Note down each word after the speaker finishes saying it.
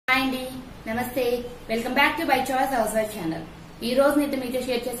నమస్తే, welcome back to buy choice house wife channel. ఈ రోజు నేను మీతో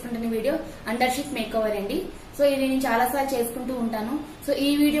షేర్ చేసుకుంటున్న వీడియో అండర్షిక్ మేకోవర్ అండి. సో ఇది నేను చాలా సార్లు చేసుకుంటూ ఉంటాను. సో ఈ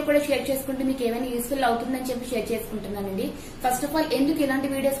వీడియో కూడా షేర్ చేసుకుంటూ మీకు ఏమైనా యూస్ఫుల్ అవుతుందని చెప్పి షేర్ చేసుకుంటున్నానండి. ఫస్ట్ ఆఫ్ ఆల్ ఎందుకు ఇలాంటి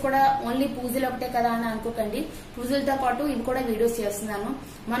వీడియోస్ కూడా ఓన్లీ పూజలు ఒకటే కదా అని అనుకోకండి. పూజలతో పాటు ఇవి కూడా వీడియోస్ చేస్తున్నాను.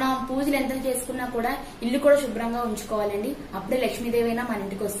 మనం పూజలు ఎంత చేసుకున్నా కూడా ఇల్లు కూడా శుభ్రంగా ఉంచుకోవాలండి. అప్పుడే లక్ష్మీదేవైనా మన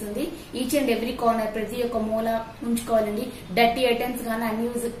ఇంటికి వస్తుంది. ఈచ్ అండ్ ఎవ్రీ కార్నర్, ప్రతి ఒక్క మూల ఉంచుకోవాలండి. డర్టీ ఐటమ్స్ కానీ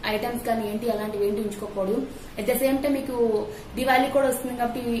అన్యూజ్ ఐటమ్స్ కానీ ఏంటి అలాంటివి ఏంటి ఉంచుకోకూడదు. అట్ ద సేమ్ టైం మీకు దివాళీ కూడా వస్తుంది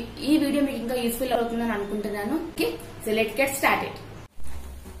కాబట్టి ఈ వీడియో మీకు ఇంకా యూస్ఫుల్ అవుతుందని అనుకుంటున్నాను. Okay, so let's get started.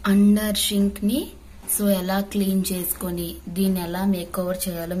 అండర్షింక్ ని సో ఎలా క్లీన్ చేసుకొని దీన్ని ఎలా మేక్ ఓవర్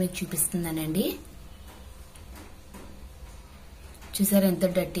చేయాలో మీకు చూపిస్తున్నానండి. చూసారు ఎంత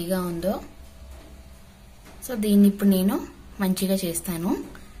డర్టీగా ఉందో. సో దీన్ని ఇప్పుడు నేను మంచిగా చేస్తాను.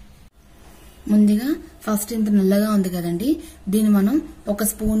 ముందుగా ఫస్ట్ ఇంత నల్లగా ఉంది కదండి, దీన్ని మనం ఒక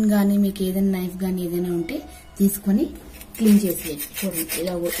స్పూన్ గానీ మీకు ఏదైనా నైఫ్ గానీ ఏదైనా ఉంటే తీసుకొని క్లీన్ చేసేయచ్చు. చూడండి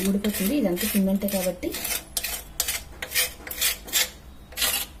ఇలా ఊడిపోతుంది. ఇదంతా సిమెంటే కాబట్టి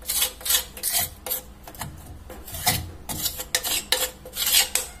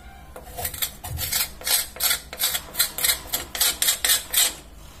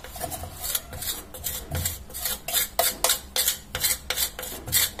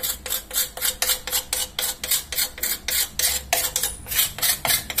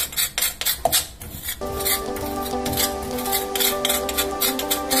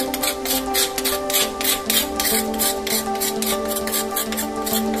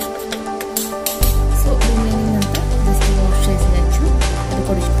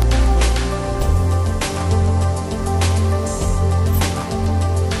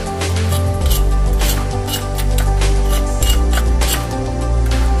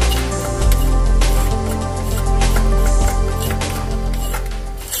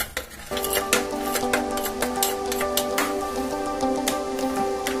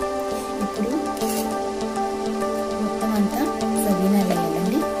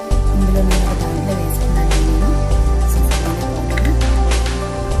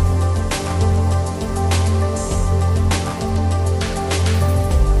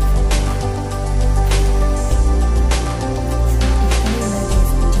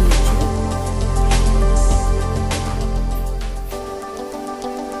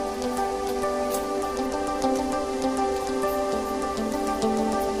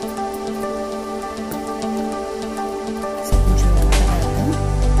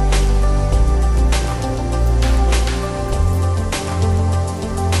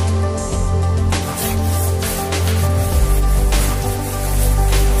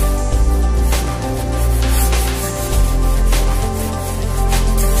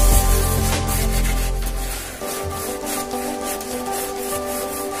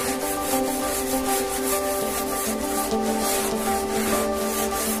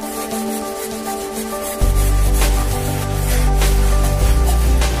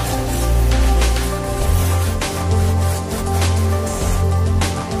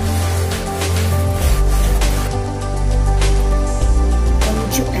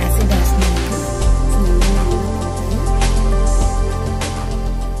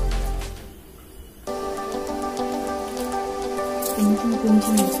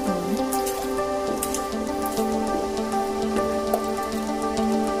కొంచెం వేసుకోవాలి.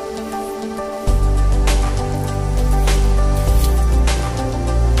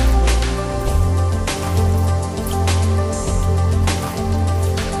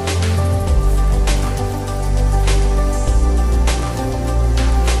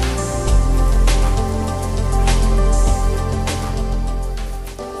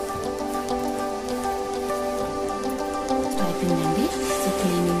 అయిపోయిందండి. సో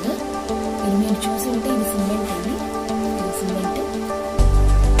క్లీనింగ్ ఇది మీరు చూసి ఉంటే ఇది సిమెంట్ అండి. ఇది సిమెంట్.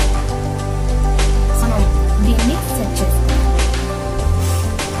 మనం దీన్ని సెట్ చేసుకోవాలి.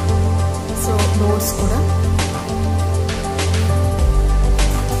 సో డోర్స్ కూడా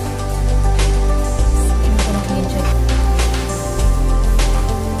క్లీన్ చేయాలి.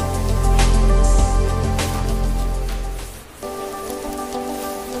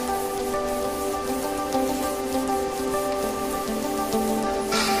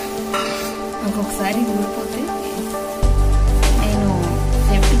 ఒకసారి ఊడిపోతే నేను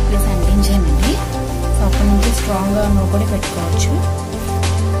సేఫ్టీ ప్లేస్ అంటించానండి. సో అప్పటి నుంచి స్ట్రాంగ్గా నువ్వు కూడా పెట్టుకోవచ్చు.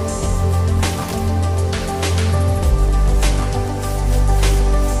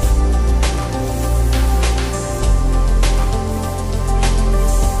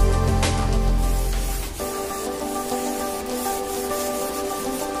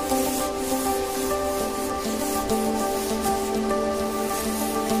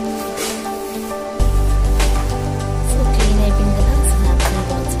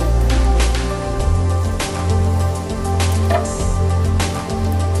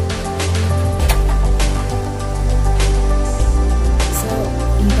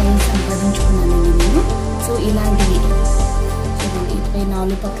 ఇలాంటివి చూడండి, ఇప్పుడు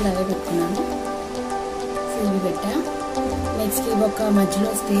 4 పక్కలు అవే పెట్టుకున్నాను. సో ఇవి పెట్టా. నెక్స్ట్ ఇవి ఒక మధ్యలో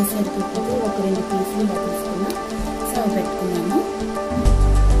స్పేస్ సరిపోతుంది, ఒక 2 పీసులు తీసుకున్నా. సో అవి పెట్టుకున్నాను.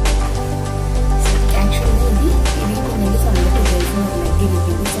 యాక్చువల్గా ఇది ఇరిగిపోయింది. సో అందుకే తెలిసిన లెగ్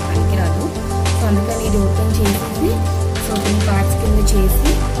ఇరిగింది. సో పనికిరాదు. సో అందుకని ఇది ఓపెన్ చేసేసి సో 3 పార్ట్స్ కింద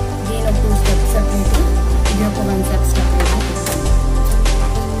చేసి దీని ఒక 2 స్టెప్స్ సపరేట్, ఇది ఒక 1 స్టెప్ సపరేట్ పెట్టుకున్నాను.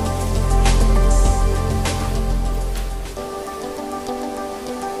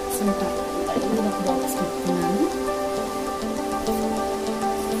 సో ఇది ఒక బాక్స్ పెట్టుకున్నాను.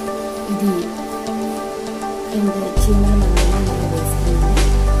 ఇది కింద చీమల మందలో వేసుకున్నాను.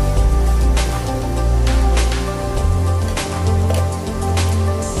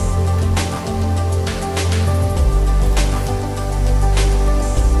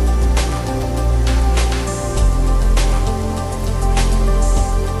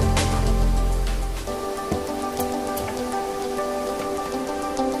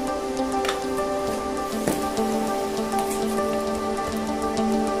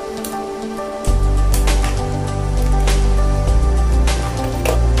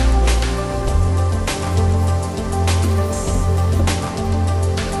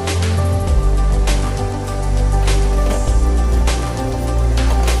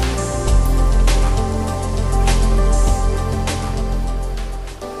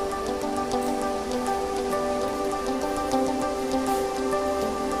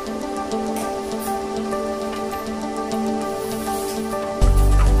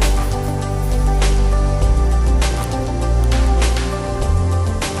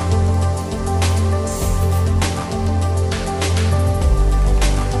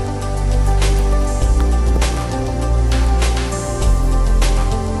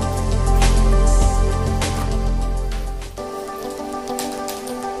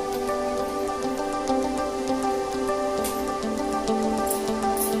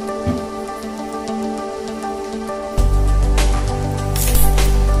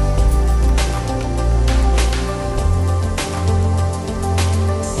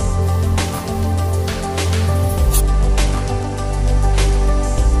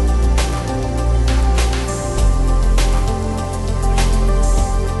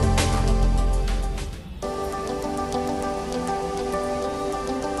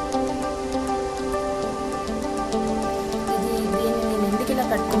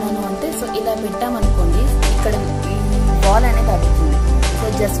 కట్టుకున్నాను అంటే సో ఇలా పెట్టామనుకోండి, ఇక్కడ ఈ వాల్ అనేది అడుగుతుంది. సో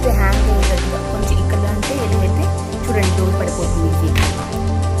జస్ట్ హ్యాంగ్ అయ్యేటట్టుగా కొంచెం ఇక్కడ అంటే ఏదైతే చూడండి డోర్ పడిపోతుంది. ఇది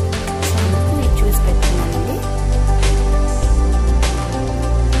సో అందుకు ఇది చూసి పెట్టుకున్నానండి.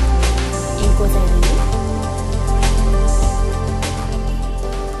 ఇంకో సైడ్ అండి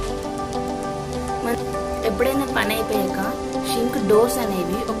ఎప్పుడైనా పని అయిపోయాక షింక్ డోర్స్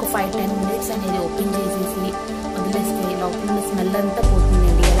అనేవి ఒక 5-10 మినిట్స్ అనేది ఓపెన్ చేసేసి వదిలేస్తే లోపల స్మెల్ అంతా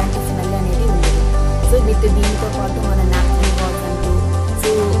పోతుందండి. ఎలాంటి స్మెల్ అనేది ఉండదు. సో విత్ దీంతో పాటు మన నాప్కిన్ బాల్స్ అంటూ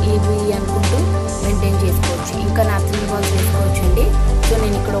సో ఇవి అనుకుంటూ మెయింటైన్ చేసుకోవచ్చు. ఇంకా నాప్కిన్ బాల్స్ వేసుకోవచ్చు అండి. సో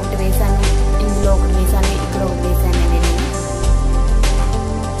నేను ఇక్కడ ఒకటి వేసాను, ఇందులో ఒకటి వేసాను, ఇక్కడ ఒకటి వేసాను అండి నేను.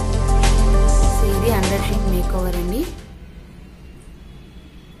 సో ఇది అండర్షింక్ మేకోవర్ అండి.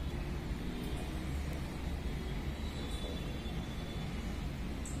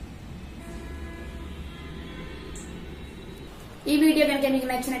 ఈ వీడియో కనుక మీకు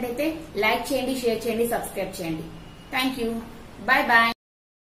నచ్చినట్టయితే లైక్ చేయండి, షేర్ చేయండి, సబ్స్క్రైబ్ చేయండి. Thank you. Bye bye.